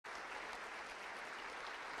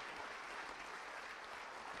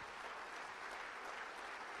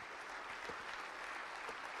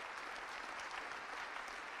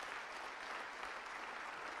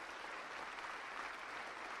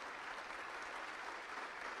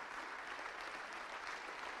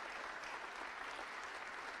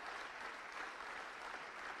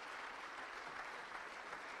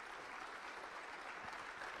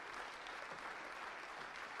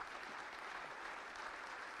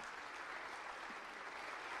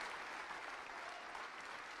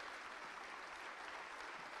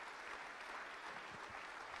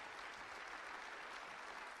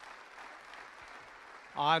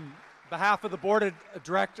On behalf of the board of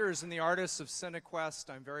directors and the artists of Cinequest,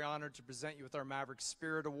 I'm very honored to present you with our Maverick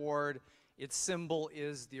Spirit Award. Its symbol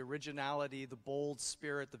is the originality, the bold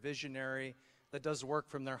spirit, the visionary that does work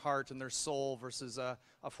from their heart and their soul versus a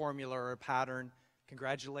formula or a pattern.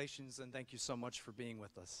 Congratulations, and thank you so much for being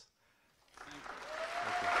with us. Thank you.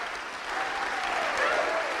 Thank you.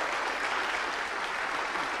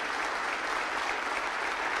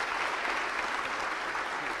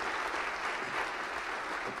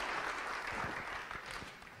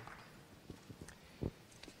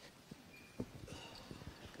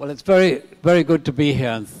 Well, it's very, very good to be here,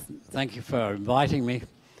 and thank you for inviting me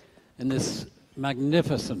in this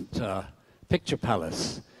magnificent picture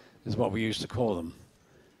palace, is what we used to call them,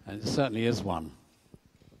 and it certainly is one.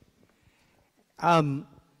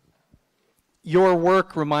 Your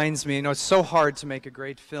work reminds me, it's so hard to make a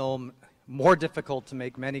great film, more difficult to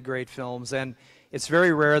make many great films, and it's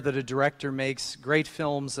very rare that a director makes great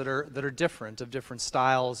films that are different, of different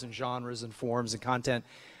styles and genres and forms and content.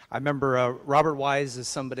 I remember Robert Wise is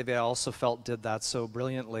somebody that I also felt did that so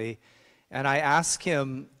brilliantly. And I asked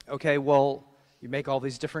him, okay, well, you make all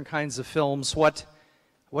these different kinds of films. What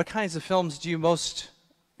kinds of films do you most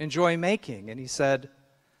enjoy making? And he said,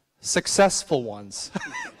 successful ones.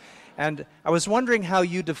 And I was wondering how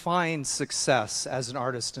you define success as an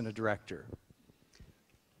artist and a director.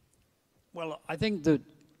 Well, I think that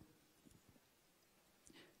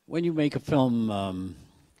when you make a film,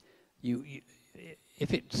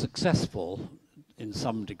 if it's successful in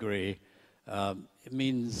some degree, it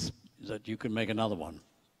means that you can make another one.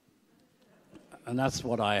 And that's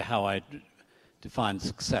how I define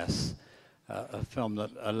success, a film that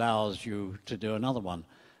allows you to do another one.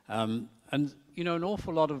 And, you know, an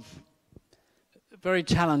awful lot of very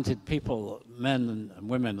talented people, men and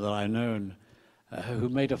women that I've known, who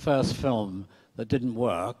made a first film that didn't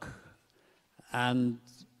work, and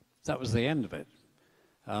that was the end of it.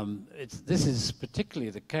 This is particularly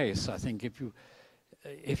the case, I think,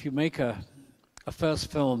 if you make a first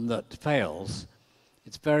film that fails,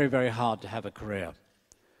 it's very, very hard to have a career.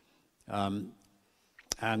 And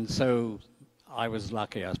so I was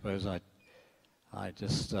lucky, I suppose. I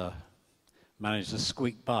just managed to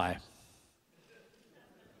squeak by.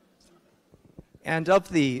 And of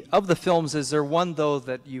the films, is there one, though,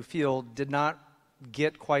 that you feel did not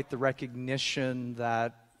get quite the recognition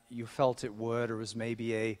that you felt it would, or was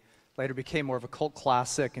maybe later became more of a cult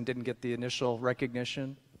classic and didn't get the initial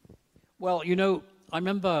recognition? Well, you know, I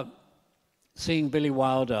remember seeing Billy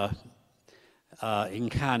Wilder in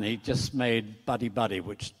Cannes. He just made Buddy Buddy,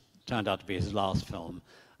 which turned out to be his last film.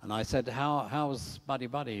 And I said, how's Buddy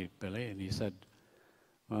Buddy, Billy? And he said,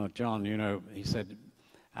 well, John, you know, he said,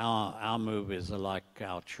 our movies are like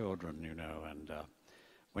our children, you know, and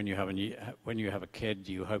when you have a kid,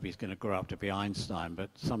 you hope he's going to grow up to be Einstein, but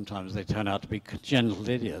sometimes they turn out to be congenital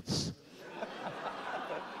idiots.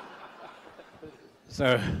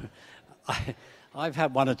 So I've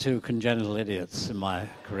had one or two congenital idiots in my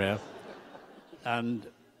career, and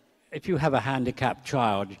if you have a handicapped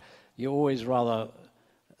child, you always rather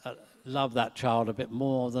love that child a bit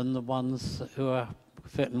more than the ones who are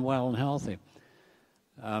fit and well and healthy.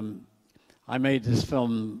 I made this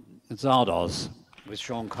film, Gonzalez, with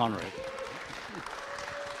Sean Connery.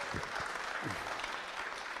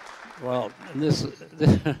 Well,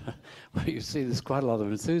 well, you see, there's quite a lot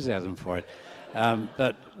of enthusiasm for it.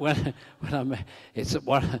 But it's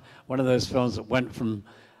one of those films that went from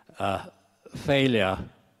failure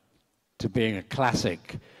to being a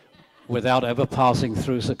classic without ever passing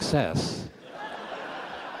through success.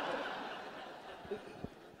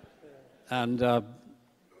 And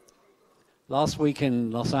last week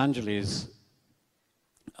in Los Angeles,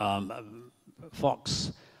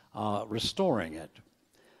 Fox are restoring it,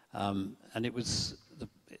 and it was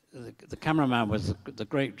the cameraman was the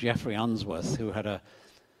great Jeffrey Unsworth, who had a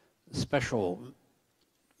special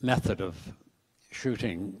method of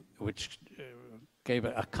shooting which gave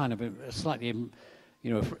a kind of a slightly,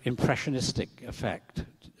 you know, impressionistic effect,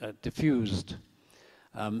 diffused,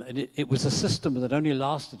 and it was a system that only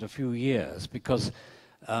lasted a few years because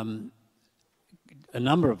a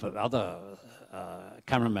number of other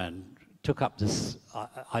cameramen took up this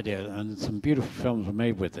idea, and some beautiful films were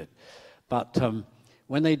made with it. But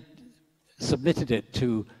when they submitted it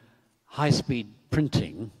to high-speed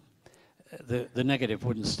printing, the negative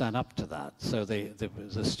wouldn't stand up to that. So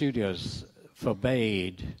the studios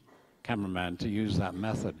forbade cameramen to use that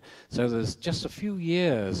method. So there's just a few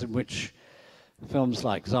years in which films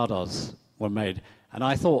like Zardoz were made. And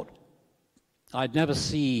I thought I'd never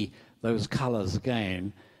see those colors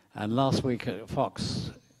again. And last week at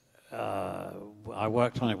Fox, I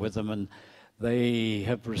worked on it with them, and they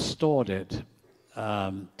have restored it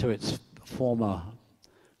to its former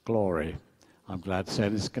glory. I'm glad to say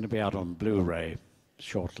it's going to be out on Blu-ray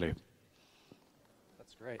shortly.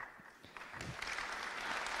 That's great.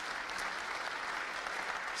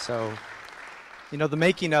 So, you know, the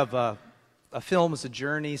making of a film is a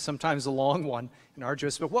journey, sometimes a long one and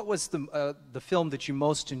arduous, but what was the film that you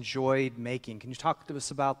most enjoyed making? Can you talk to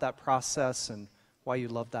us about that process and why you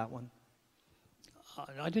loved that one?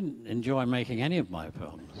 I didn't enjoy making any of my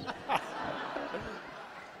films.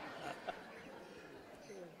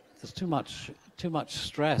 There's too much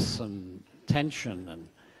stress and tension, and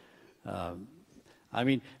I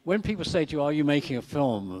mean, when people say to you, "Are you making a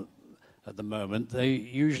film at the moment?" they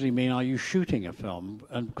usually mean, "Are you shooting a film?"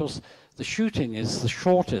 And of course, the shooting is the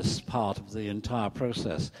shortest part of the entire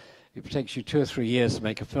process. It takes you 2 or 3 years to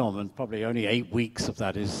make a film, and probably only 8 weeks of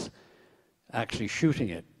that is actually shooting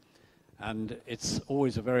it. And it's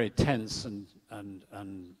always a very tense and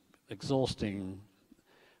exhausting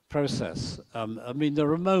process. I mean,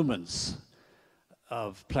 there are moments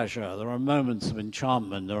of pleasure, there are moments of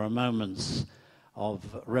enchantment, there are moments of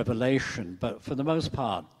revelation, but for the most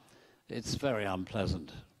part, it's very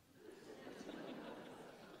unpleasant.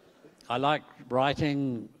 I like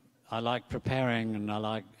writing, I like preparing, and I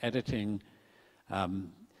like editing,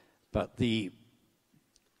 but the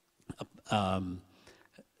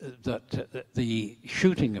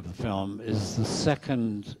shooting of the film is the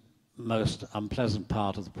second most unpleasant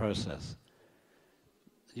part of the process.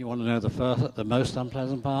 You want to know the most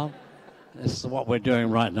unpleasant part? It's what we're doing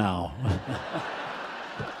right now.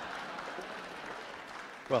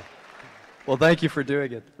 Well, thank you for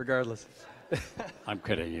doing it, regardless. I'm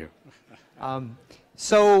kidding you.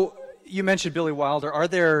 So you mentioned Billy Wilder. Are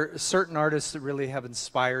there certain artists that really have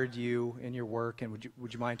inspired you in your work, and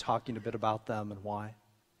would you mind talking a bit about them and why?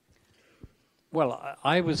 Well,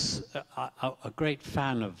 I was a great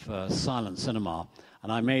fan of silent cinema,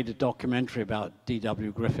 and I made a documentary about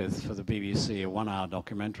D.W. Griffith for the BBC, a 1-hour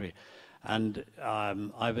documentary. And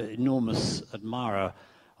I'm an enormous admirer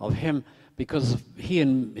of him because he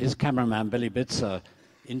and his cameraman, Billy Bitzer,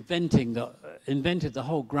 invented the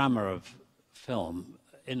whole grammar of film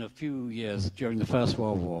in a few years during the First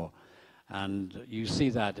World War. And you see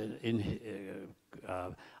that in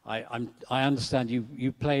I understand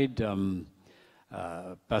you played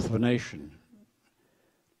Birth of a Nation,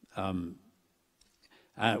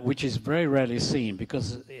 which is very rarely seen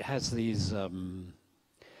because it has these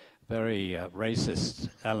very racist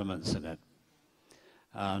elements in it.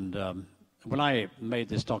 And when I made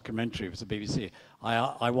this documentary with the BBC,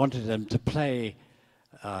 I wanted them to play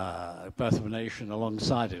Birth of a Nation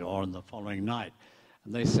alongside it or on the following night.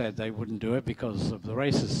 And they said they wouldn't do it because of the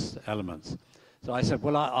racist elements. So I said,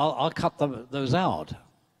 well, I'll cut those out.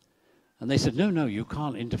 And they said, no, you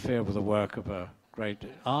can't interfere with the work of a great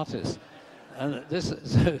artist. And this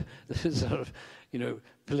is sort of,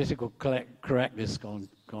 political correctness gone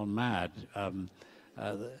mad.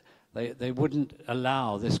 They wouldn't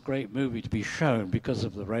allow this great movie to be shown because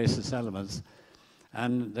of the racist elements,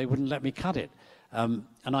 and they wouldn't let me cut it. And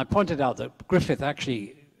I pointed out that Griffith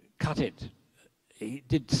actually cut it. He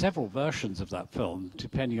did several versions of that film,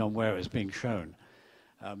 depending on where it was being shown.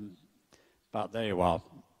 But there you are.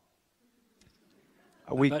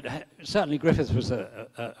 But certainly Griffith was an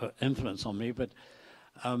influence on me, but,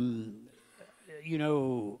 I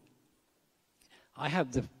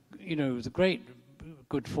had the great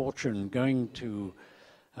good fortune going to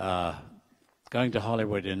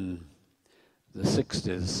Hollywood in the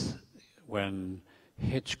 60s when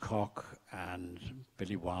Hitchcock and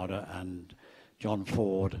Billy Wilder and John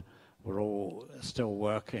Ford were all still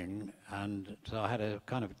working, and so I had a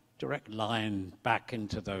kind of direct line back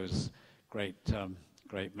into those great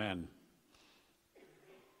men.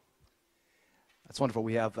 That's wonderful.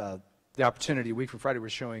 We have the opportunity, a week from Friday, we're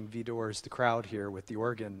showing Vidor's The Crowd here with the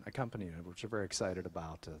organ accompaniment, which we're very excited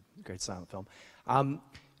about, a great silent film.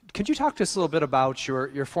 Could you talk to us a little bit about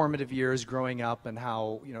your formative years growing up and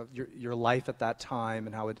how, your life at that time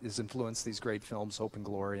and how it has influenced these great films, Hope and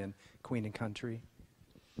Glory and Queen and Country?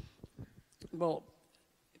 Well,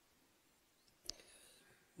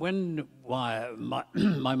 when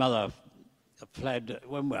my mother fled,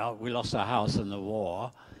 when we lost our house in the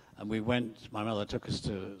war, and my mother took us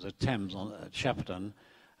to the Thames at Shepperton,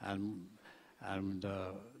 and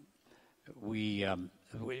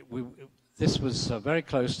this was very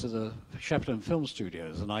close to the Shepperton Film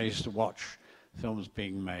Studios, and I used to watch films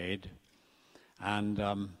being made, and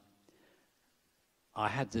I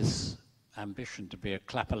had this ambition to be a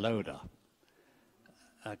clapper-loader.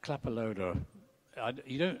 A clapper-loader,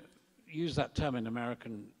 you don't use that term in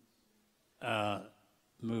American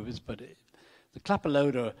movies, but The clapper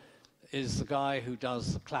loader is the guy who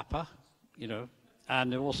does the clapper, you know,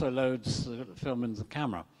 and also loads the film into the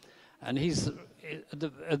camera. And he's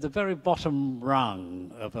at the very bottom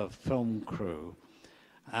rung of a film crew.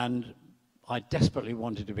 And I desperately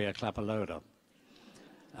wanted to be a clapper loader.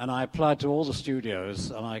 And I applied to all the studios,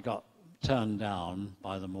 and I got turned down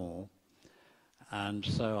by them all. And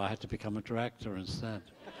so I had to become a director instead.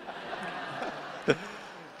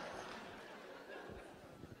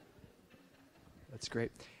 That's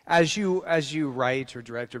great. As you write or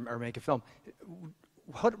direct or make a film,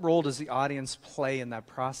 what role does the audience play in that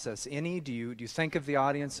process? Any? Do you think of the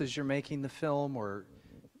audience as you're making the film, or?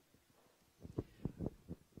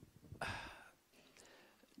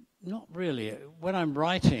 Not really. When I'm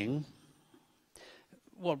writing,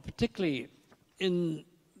 well, particularly in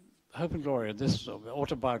Hope and Glory, this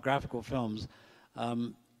autobiographical films,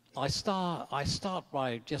 I start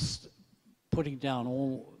by just putting down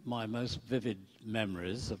all my most vivid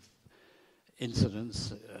memories of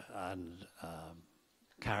incidents and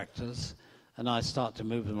characters, and I start to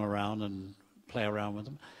move them around and play around with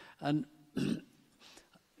them. And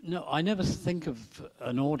no, I never think of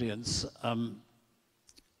an audience.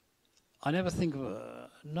 I never think of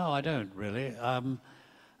no, I don't really.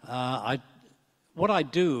 What I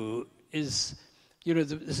do is, you know,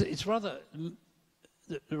 it's rather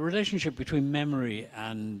the relationship between memory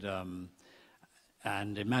and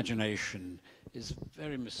imagination is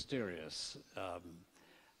very mysterious.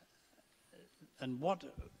 And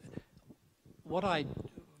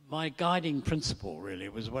my guiding principle really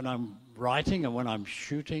was when I'm writing and when I'm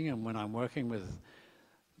shooting and when I'm working with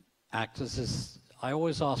actors is I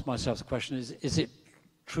always ask myself the question: is it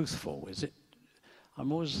truthful? Is it?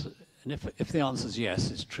 I'm always, and if the answer is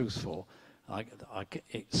yes, it's truthful.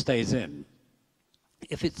 It stays in.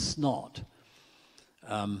 If it's not,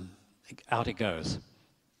 out it goes.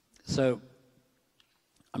 So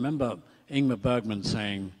I remember Ingmar Bergman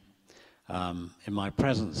saying, in my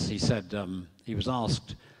presence, he said he was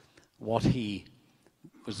asked what he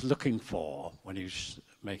was looking for when he was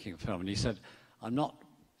making a film, and he said, "I'm not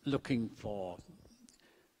looking for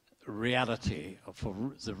reality or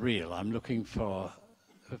for the real. I'm looking for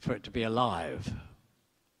it to be alive."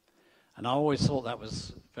 And I always thought that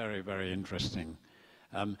was very, very interesting,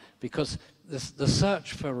 because the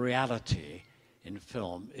search for reality in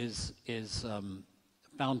film is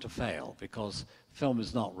bound to fail, because film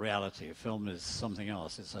is not reality. Film is something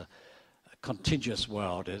else. It's a contiguous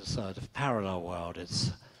world. It's a parallel world.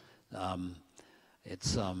 It's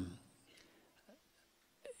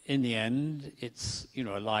in the end, it's, you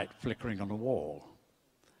know, a light flickering on a wall.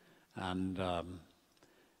 And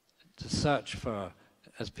to search for,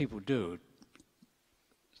 as people do,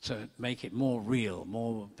 to make it more real,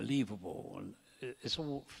 more believable, and it's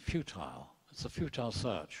all futile. It's a futile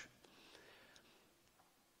search.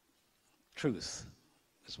 Truth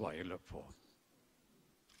is what you look for.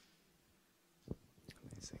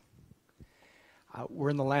 Amazing. We're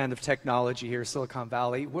in the land of technology here, Silicon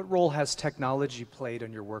Valley. What role has technology played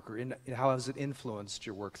on your work, or how has it influenced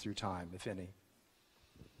your work through time, if any?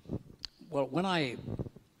 Well,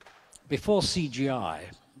 before CGI,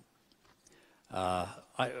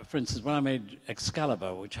 for instance, when I made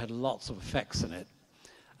Excalibur, which had lots of effects in it,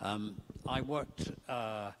 I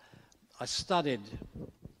studied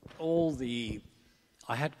I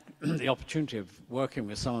had the opportunity of working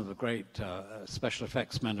with some of the great special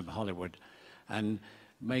effects men of Hollywood and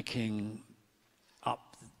making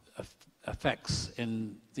up effects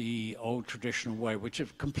in the old traditional way, which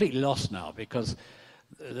have completely lost now because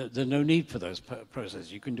there's no need for those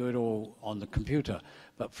processes. You can do it all on the computer.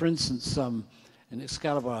 But for instance, in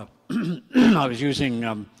Excalibur, I was using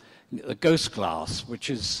the ghost glass,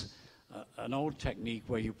 which is an old technique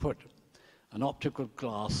where you put an optical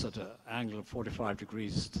glass at an angle of 45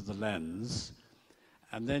 degrees to the lens,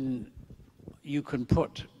 and then you can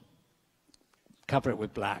cover it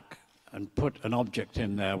with black and put an object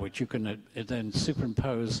in there which you can then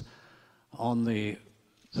superimpose on the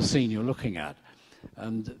scene you're looking at.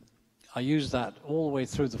 And I use that all the way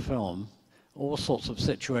through the film, all sorts of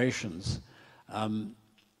situations, and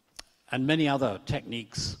many other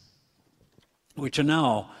techniques which are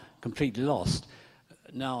now completely lost.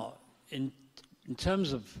 Now, in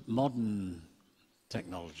terms of modern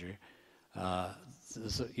technology,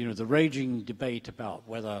 there's the raging debate about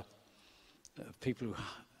whether people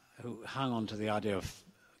who hang on to the idea of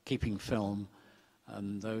keeping film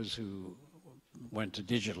and those who went to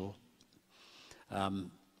digital.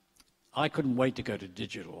 I couldn't wait to go to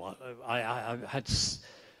digital. I had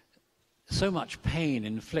so much pain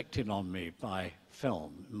inflicted on me by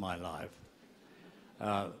film in my life.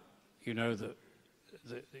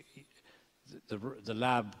 the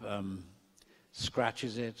lab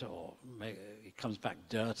scratches it, or it comes back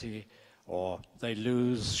dirty, or they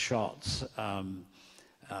lose shots.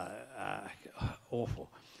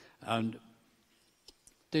 Awful. And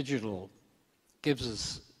digital gives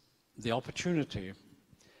us the opportunity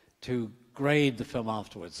to grade the film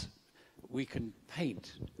afterwards. We can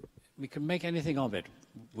paint, we can make anything of it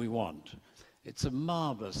we want. It's a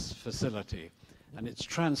marvelous facility, and it's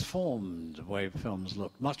transformed the way films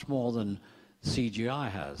look, much more than CGI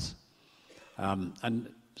has.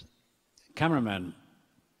 And cameramen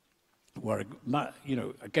were,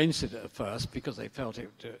 against it at first because they felt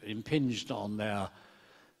it impinged on their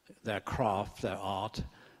craft, their art,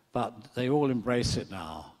 but they all embrace it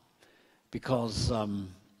now because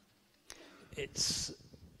it's,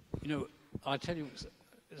 I tell you,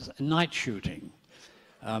 it's night shooting.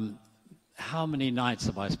 How many nights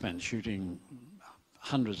have I spent shooting?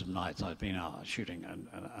 Hundreds of nights I've been out shooting,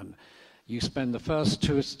 and you spend the first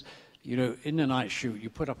two, in the night shoot, you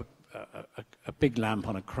put up a big lamp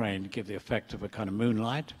on a crane to give the effect of a kind of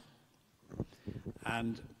moonlight,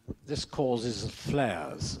 and this causes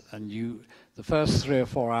flares, and the first 3 or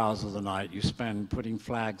 4 hours of the night you spend putting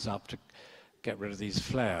flags up to get rid of these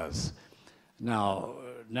flares. Now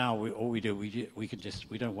we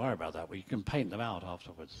don't worry about that. We can paint them out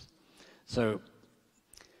afterwards. So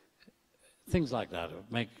things like that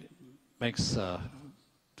makes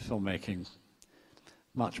filmmaking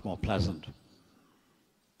much more pleasant.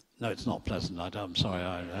 No, it's not pleasant. I'm sorry.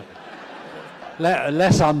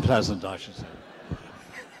 Less unpleasant, I should say.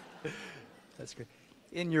 That's great.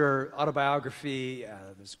 In your autobiography,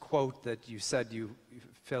 there's a quote that you said you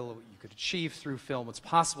feel you could achieve through film. It's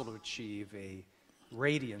possible to achieve a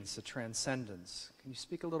radiance, a transcendence. Can you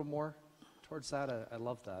speak a little more towards that? I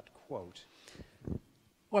love that quote.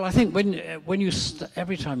 Well, I think when you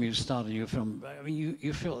every time you start a new film, I mean,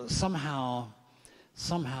 you feel that somehow,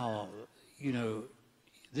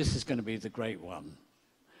 this is going to be the great one.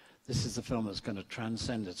 This is the film that's going to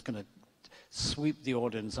transcend. It's going to sweep the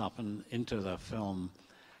audience up and into the film,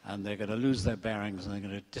 and they're going to lose their bearings, and they're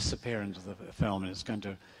going to disappear into the film, and it's going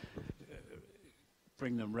to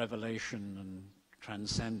bring them revelation and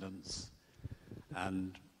transcendence.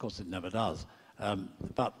 And of course, it never does.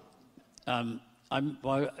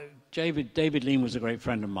 David Lean was a great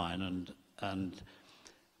friend of mine, and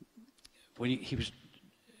when he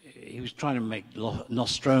was trying to make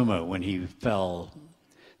Nostromo when he fell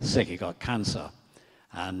sick. He got cancer,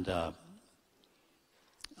 and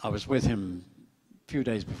I was with him a few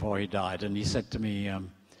days before he died, and he said to me,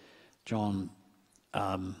 John,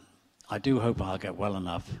 I do hope I'll get well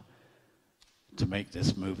enough to make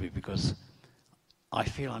this movie, because I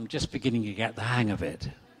feel I'm just beginning to get the hang of it.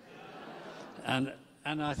 And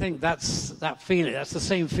I think that's that feeling. That's the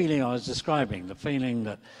same feeling I was describing. The feeling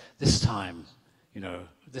that this time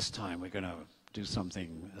we're going to do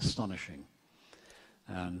something astonishing.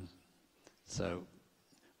 And so,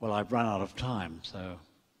 well, I've run out of time. So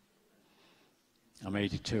I'm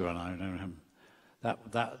 82, and I don't have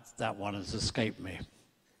that one has escaped me.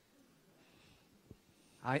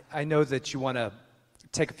 I know that you want to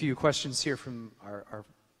take a few questions here from our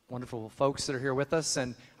wonderful folks that are here with us,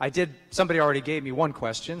 and somebody already gave me one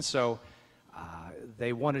question, so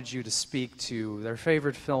they wanted you to speak to their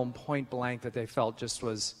favorite film, Point Blank, that they felt just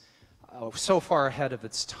was so far ahead of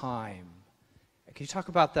its time. Can you talk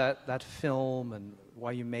about that film and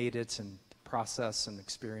why you made it, and the process and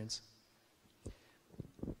experience?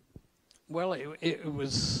 Well, it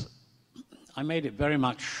was, I made it very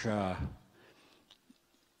much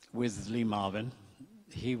with Lee Marvin.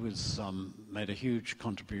 He made a huge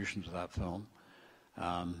contribution to that film,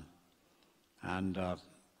 and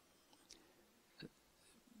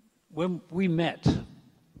when we met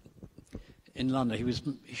in London,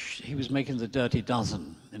 he was making The Dirty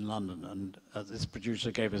Dozen in London, and this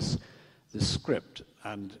producer gave us this script,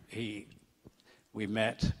 and we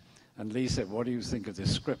met, and Lee said, "What do you think of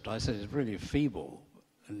this script?" I said, "It's really feeble."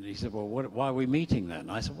 And he said, "Well, why are we meeting then?"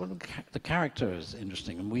 I said, "Well, the character is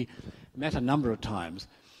interesting." And we met a number of times.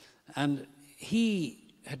 And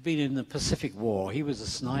he had been in the Pacific War. He was a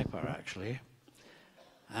sniper, actually.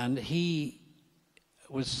 And he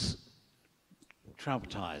was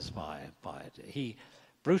traumatized by it. He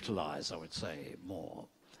brutalized, I would say, more.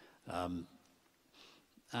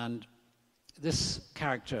 And this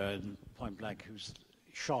character in Point Blank, who's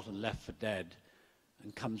shot and left for dead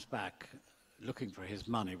and comes back looking for his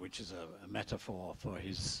money, which is a metaphor for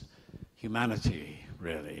his humanity,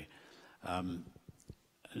 really. And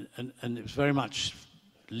it was very much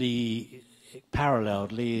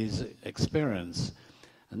paralleled Lee's experience,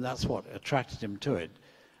 and that's what attracted him to it.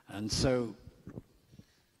 And so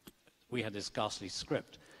we had this ghastly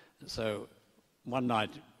script. So one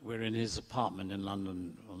night we're in his apartment in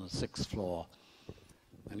London on the 6th floor,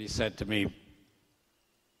 and he said to me,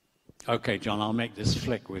 "Okay, John, I'll make this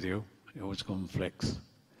flick with you." He always called them flicks.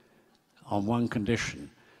 On one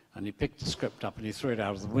condition. And he picked the script up and he threw it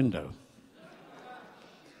out of the window.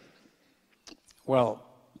 Well,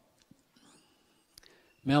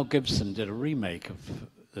 Mel Gibson did a remake of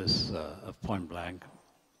this, of Point Blank,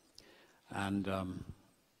 and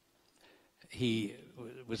he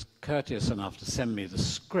was courteous enough to send me the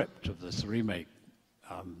script of this remake,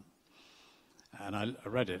 and I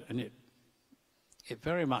read it, and it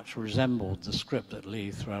very much resembled the script that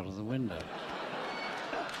Lee threw out of the window.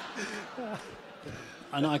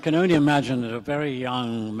 And I can only imagine that a very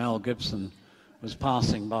young Mel Gibson was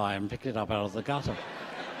passing by and picked it up out of the gutter.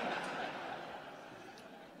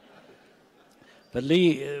 But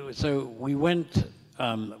Lee, so we went,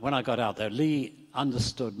 when I got out there, Lee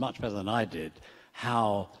understood much better than I did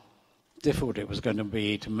how difficult it was going to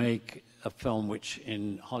be to make a film which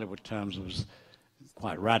in Hollywood terms was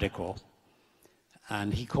quite radical.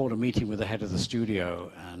 And he called a meeting with the head of the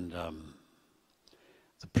studio and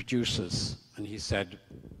the producers, and he said,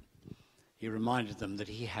 he reminded them that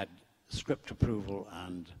he had script approval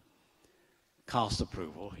and cast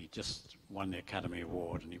approval. He just won the Academy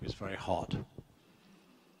Award and he was very hot.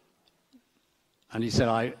 And he said,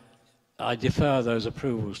 I defer those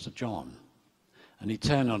approvals to John. And he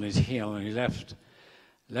turned on his heel and he left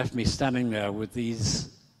me standing there with these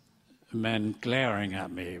men glaring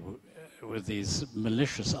at me with these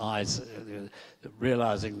malicious eyes,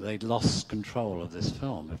 realizing they'd lost control of this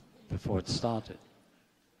film before it started.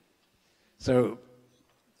 So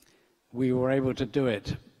we were able to do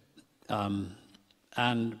it,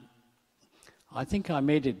 and I think I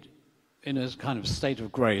made it in a kind of state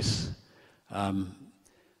of grace.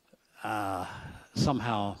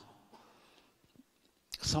 Somehow,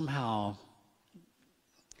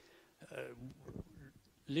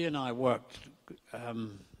 Lee and I worked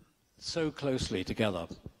so closely together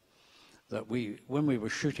that when we were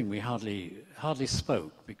shooting, we hardly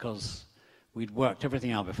spoke because we'd worked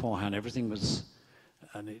everything out beforehand. Everything was,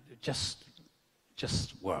 and it just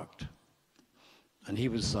worked. And he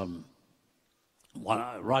was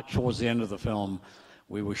right towards the end of the film.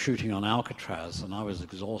 We were shooting on Alcatraz, and I was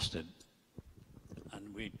exhausted.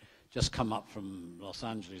 And we'd just come up from Los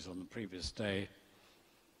Angeles on the previous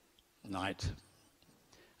night,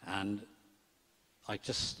 and I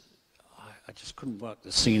just couldn't work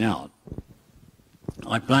the scene out.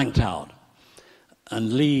 I blanked out,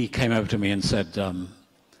 and Lee came over to me and said,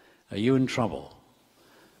 "Are you in trouble?"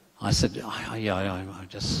 I said, "Yeah, I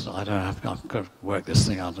don't have. I've got to work this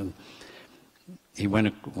thing out." And he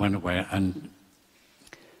went away and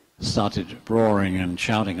started roaring and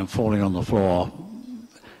shouting and falling on the floor,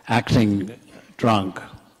 acting drunk.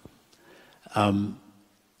 And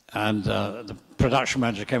the production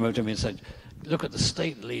manager came over to me and said, "Look at the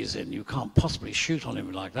state Lee's in. You can't possibly shoot on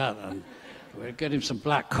him like that. And we'll get him some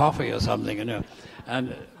black coffee or something, you know."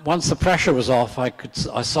 And once the pressure was off, I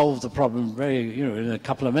solved the problem in a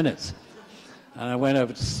couple of minutes. And I went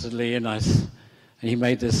over to Lee and he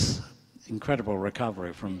made this incredible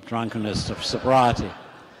recovery from drunkenness to sobriety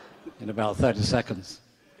in about 30 seconds.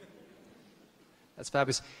 That's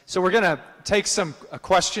fabulous. So we're going to take some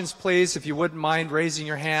questions, please. If you wouldn't mind raising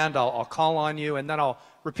your hand, I'll call on you, and then I'll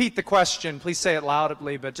repeat the question. Please say it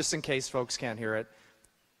loudly, but just in case folks can't hear it.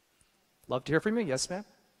 Love to hear from you. Yes, ma'am?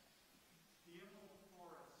 The Emerald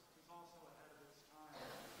Forest is also ahead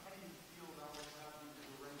of its time. How do you feel about what's happening to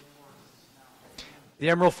the rainforests now? The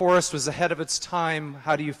Emerald Forest was ahead of its time.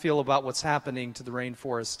 How do you feel about what's happening to the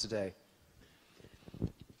rainforest today?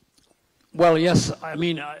 Well, yes. I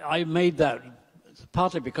mean, I made that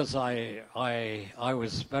partly because I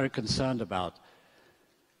was very concerned about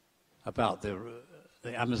the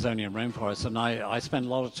Amazonian rainforest, and I spent a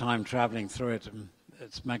lot of time traveling through it, and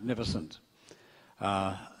it's magnificent.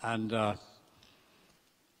 And to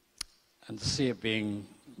see it being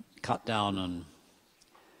cut down and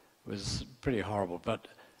was pretty horrible. But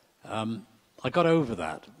I got over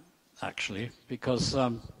that, actually, because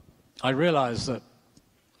I realized that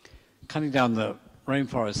cutting down the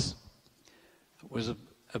rainforest was a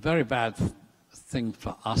very bad thing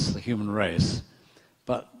for us, the human race,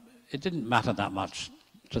 but it didn't matter that much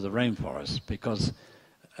to the rainforest because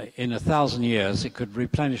in 1,000 years it could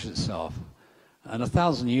replenish itself, and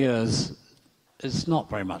 1,000 years is not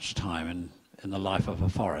very much time in the life of a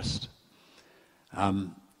forest,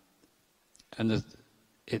 and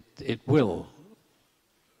it will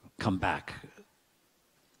come back,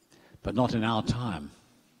 but not in our time.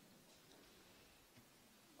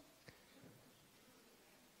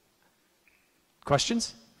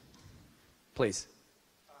 Questions? Please.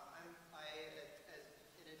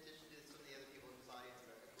 In addition to some of the other people in this audience,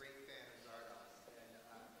 I'm a great fan of Zardoz. And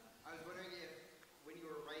I was wondering if, when you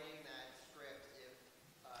were writing that script, if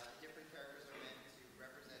different characters are meant to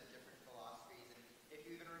represent different philosophies, and if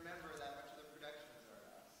you even remember that much of the production of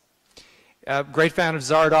Zardoz. Great fan of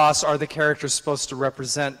Zardoz. Are the characters supposed to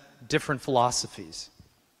represent different philosophies?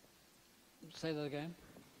 Say that again?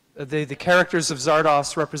 The characters of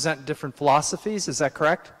Zardoz represent different philosophies, is that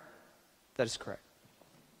correct? That is correct.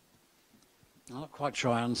 I'm not quite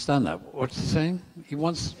sure I understand that. What's he saying? He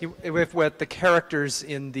wants... If what the characters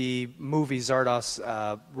in the movie Zardoz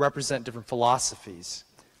represent different philosophies.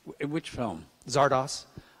 In which film? Zardoz.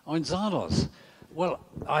 Oh, in Zardoz. Well,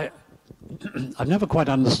 I've never quite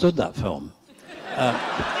understood that film.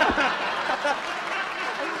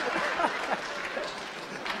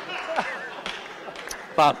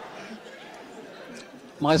 But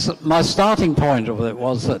my starting point of it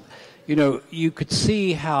was that, you know, you could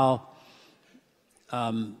see how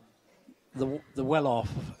the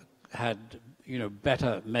well-off had, you know,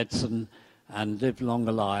 better medicine and lived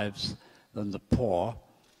longer lives than the poor,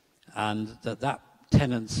 and that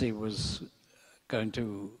tendency was going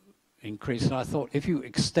to increase. And I thought if you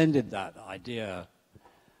extended that idea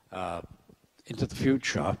into the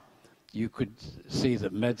future, you could see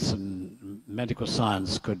that medical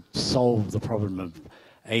science could solve the problem of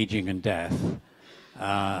aging and death.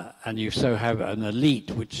 And you so have an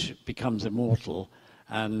elite which becomes immortal,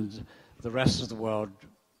 and the rest of the world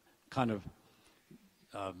kind of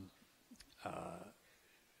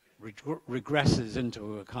regresses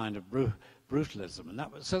into a kind of brutalism. And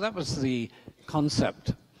that was the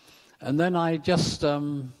concept. And then I just,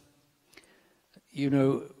 you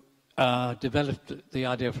know, developed the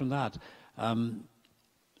idea from that. And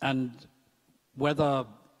whether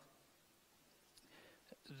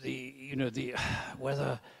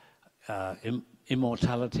whether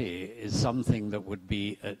immortality is something that would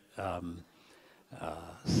be that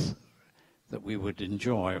we would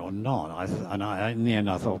enjoy or not. In the end,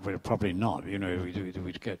 I thought, well, probably not. You know,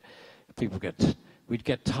 we'd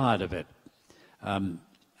get tired of it,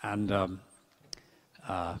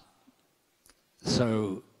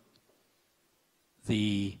 so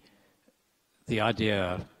the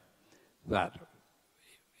idea that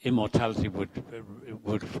immortality would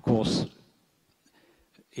of course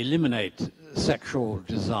eliminate sexual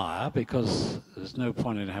desire, because there's no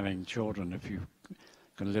point in having children if you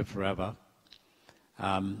can live forever.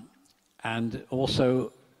 And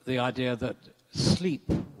also the idea that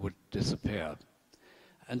sleep would disappear.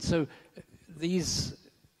 And so these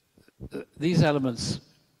elements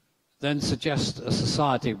then suggest a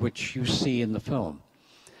society which you see in the film.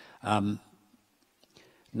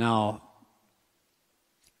 Now,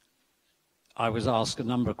 I was asked a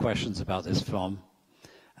number of questions about this film,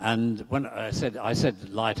 and when I said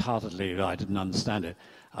lightheartedly that I didn't understand it.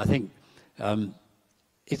 I think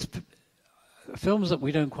it's films that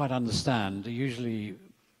we don't quite understand are usually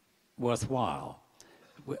worthwhile,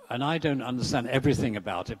 and I don't understand everything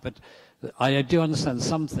about it, but I do understand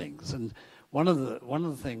some things. And one of the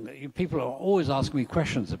things that people are always asking me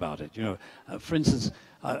questions about it. You know, for instance,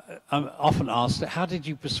 I'm often asked, how did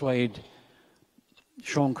you persuade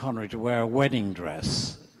Sean Connery to wear a wedding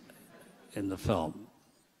dress in the film?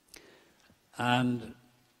 And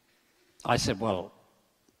I said, well,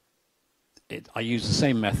 I use the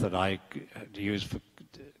same method I use for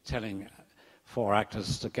telling 4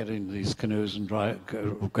 actors to get into these canoes and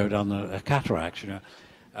go down the cataract, you know,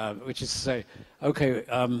 which is to say, okay,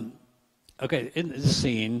 in the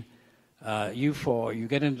scene, you 4, you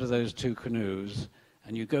get into those 2 canoes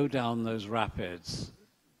and you go down those rapids,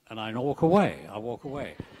 and I walk away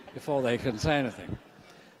before they can say anything.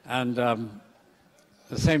 And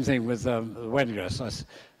the same thing with the wedding dress. I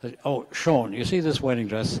said, oh, Sean, you see this wedding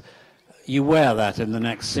dress? You wear that in the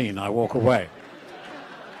next scene. I walk away.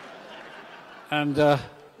 And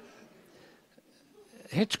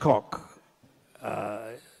Hitchcock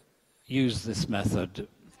used this method.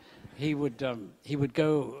 He would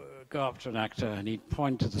go up to an actor and he'd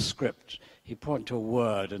point to the script. He'd point to a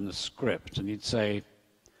word in the script and he'd say,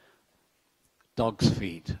 "Dog's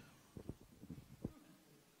feet."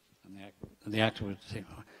 And the actor would say,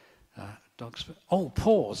 "Dog's feet." Oh,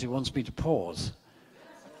 pause. He wants me to pause.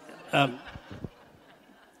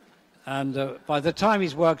 And by the time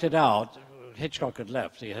he's worked it out, Hitchcock had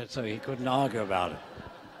left, so he couldn't argue about it.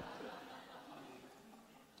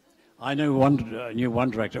 I knew one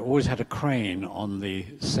director always had a crane on the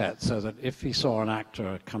set, so that if he saw an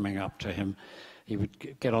actor coming up to him, he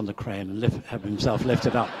would get on the crane and have himself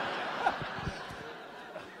lifted up.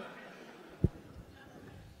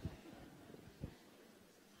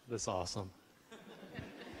 this awesome.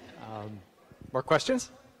 More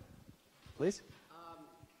questions? Please.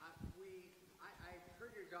 I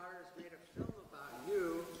heard your daughter's made a film about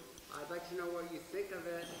you. I'd like to know what you think of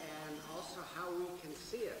it and also how we can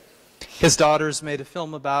see it. His daughter's made a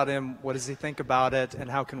film about him. What does he think about it, and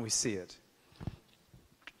how can we see it?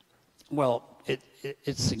 Well,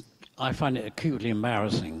 I find it acutely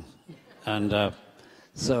embarrassing, and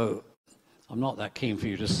so I'm not that keen for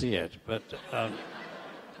you to see it. But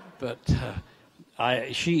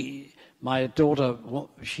my daughter,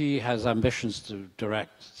 she has ambitions to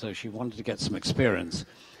direct, so she wanted to get some experience,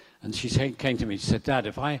 and she came to me. She said, "Dad,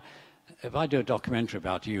 if I do a documentary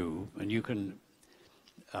about you, and you can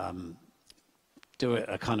do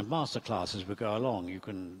a kind of masterclass as we go along, you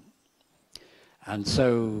can." And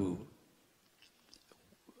so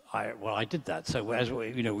I did that. So as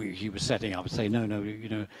he was setting up, I'd say, no,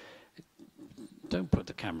 don't put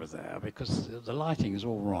the camera there because the lighting is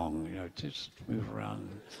all wrong. Just move around.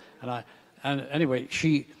 And anyway,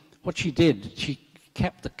 what she did, she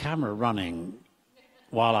kept the camera running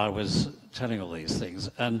while I was telling all these things,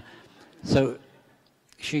 and so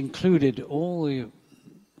she included all the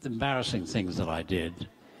embarrassing things that I did,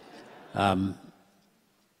 and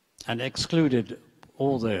excluded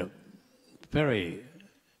all the very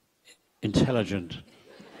intelligent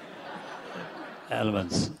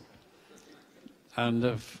elements.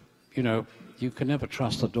 And you can never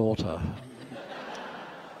trust a daughter.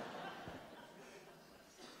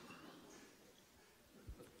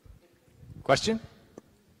 Question?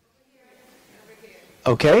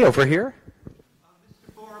 Okay, over here. Mr.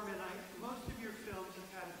 Boorman, most of your films have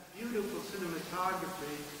had beautiful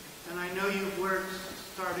cinematography, and I know you've worked,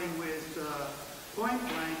 starting with Point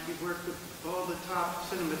Blank, you've worked with all the top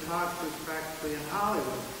cinematographers practically in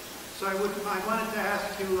Hollywood. So I wanted to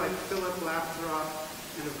ask you, like Philip Lapthrop,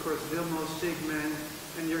 and of course Vilmos Zsigmond,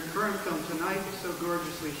 and your current film tonight is so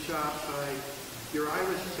gorgeously shot by your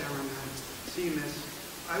Irish cameraman, Seamus.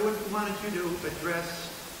 I wanted you to address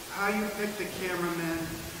how you pick the cameraman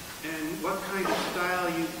and what kind of style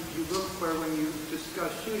you look for when you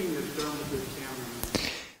discuss shooting your film with your cameraman.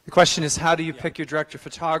 The question is, how do you pick your director of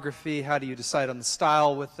photography? How do you decide on the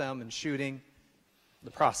style with them and shooting?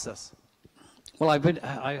 The process. Well, I've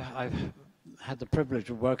had the privilege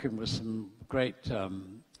of working with some great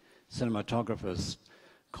cinematographers.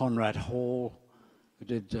 Conrad Hall, who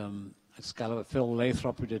did Excalibur, Phil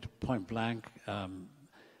Lathrop, who did Point Blank,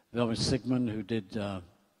 Vilmos Zsigmond, who did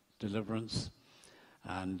Deliverance,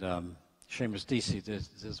 and Seamus Deasy, this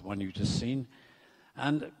is one you've just seen.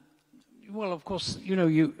 And, well, of course,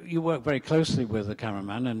 you work very closely with the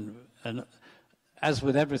cameraman, and as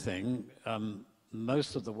with everything,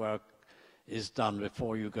 most of the work is done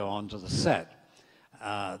before you go onto the set.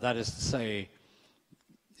 That is to say,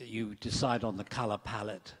 you decide on the color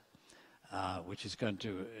palette, which is going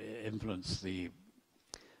to influence the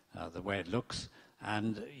way it looks.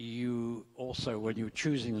 And you also, when you're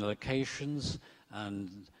choosing the locations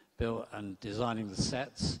and designing the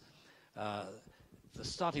sets, the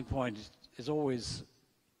starting point is always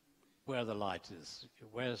where the light is.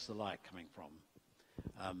 Where's the light coming from?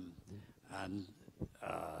 And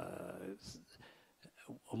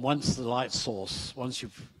once the light source, once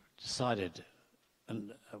you've decided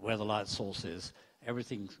where the light source is,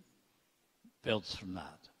 everything builds from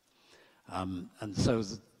that. And so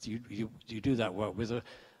you do that work with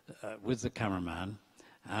the cameraman,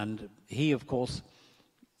 and he, of course,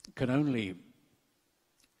 can only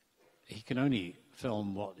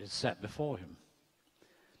film what is set before him.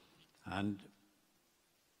 And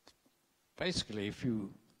basically, if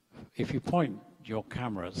you point your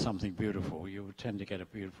camera at something beautiful, you will tend to get a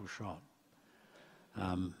beautiful shot.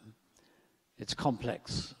 It's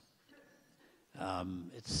complex. I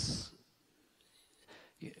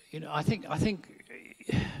think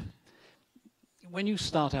when you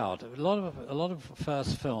start out, a lot of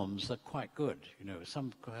first films are quite good.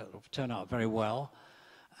 Some turn out very well,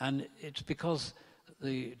 and it's because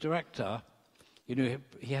the director, he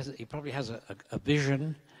probably has a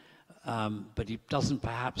vision, but he doesn't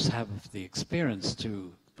perhaps have the experience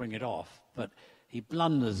to bring it off. But he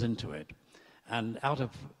blunders into it, and out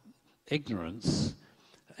of ignorance,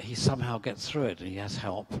 he somehow gets through it, and he has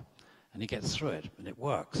help, and he gets through it, and it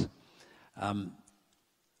works.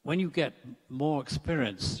 When you get more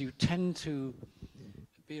experience, you tend to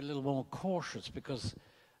be a little more cautious because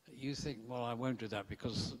you think, well, I won't do that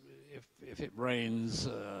because if it rains,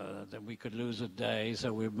 then we could lose a day,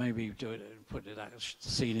 so we'll maybe put that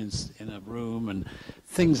scene in a room and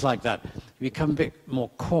things like that. You become a bit more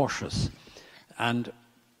cautious. And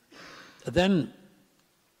then,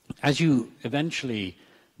 as you eventually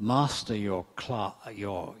master your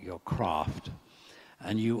craft,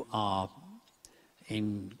 and you are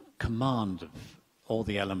in command of all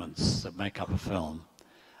the elements that make up a film,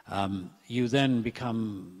 you then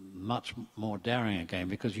become much more daring again,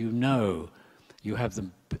 because you know you have the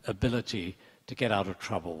ability to get out of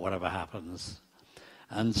trouble, whatever happens.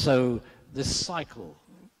 And so this cycle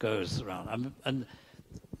goes around. And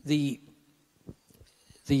the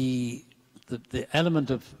element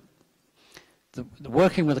of the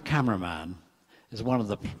working with a cameraman is one of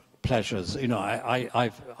the pleasures. You know,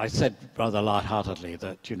 I said rather lightheartedly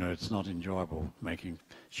that, you know, it's not enjoyable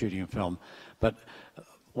shooting a film, but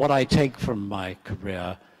what I take from my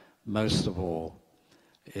career most of all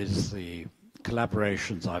is the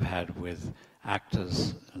collaborations I've had with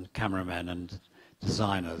actors and cameramen and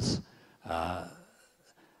designers.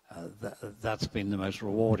 That's been the most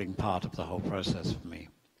rewarding part of the whole process for me.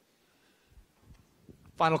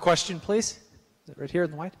 Final question, please. Is it right here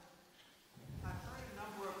in the white? I've heard a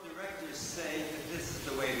number of directors say that this is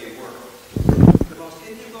the way they work. The most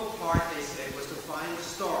integral part, they said, was to find a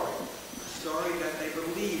story that they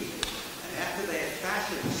believed in. And after they had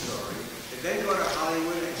fashioned the story, they then go to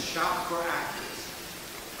Hollywood and shop for actors.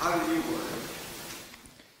 How do you work?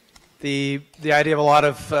 The idea of a lot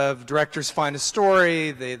of directors find a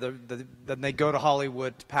story, then they go to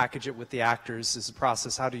Hollywood to package it with the actors is a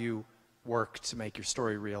process. How do you work to make your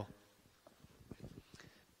story real?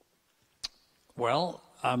 Well,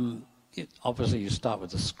 obviously you start with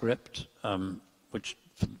the script, which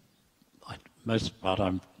most of the part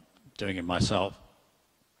I'm doing it myself.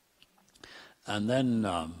 And then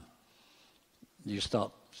you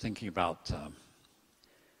start thinking about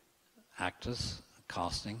actors,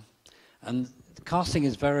 casting. And casting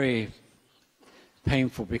is very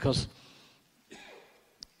painful because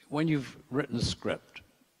when you've written a script,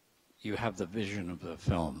 you have the vision of the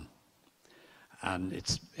film, and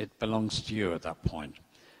it belongs to you at that point.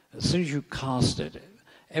 As soon as you cast it,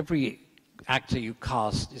 every actor you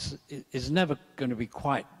cast is never going to be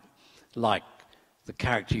quite like the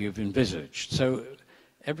character you've envisaged. So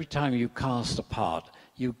every time you cast a part,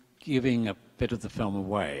 you're giving a bit of the film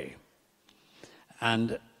away.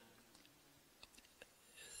 And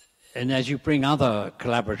as you bring other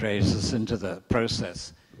collaborators into the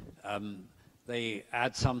process, they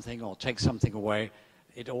add something or take something away,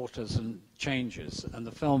 it alters and changes. And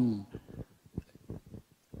the film,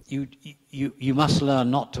 you must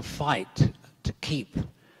learn not to fight to keep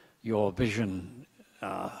your vision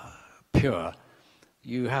pure.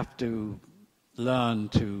 You have to learn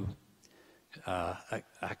to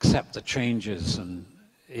accept the changes and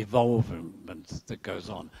evolvement that goes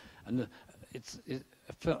on. And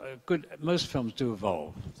most films do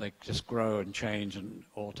evolve. They just grow and change and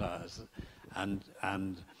alter, and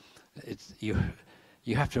you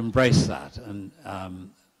have to embrace that. And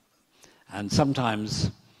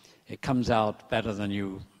sometimes it comes out better than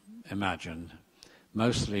you imagined.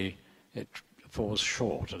 Mostly it falls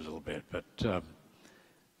short a little bit, but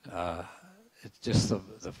it's just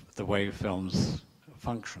the way films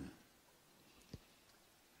function.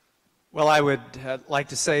 Well, I would like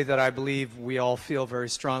to say that I believe we all feel very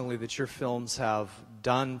strongly that your films have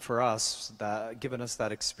done for us, given us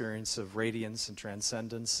that experience of radiance and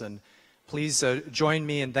transcendence. And please join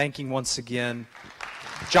me in thanking once again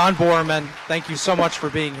John Boorman. Thank you so much for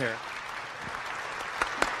being here.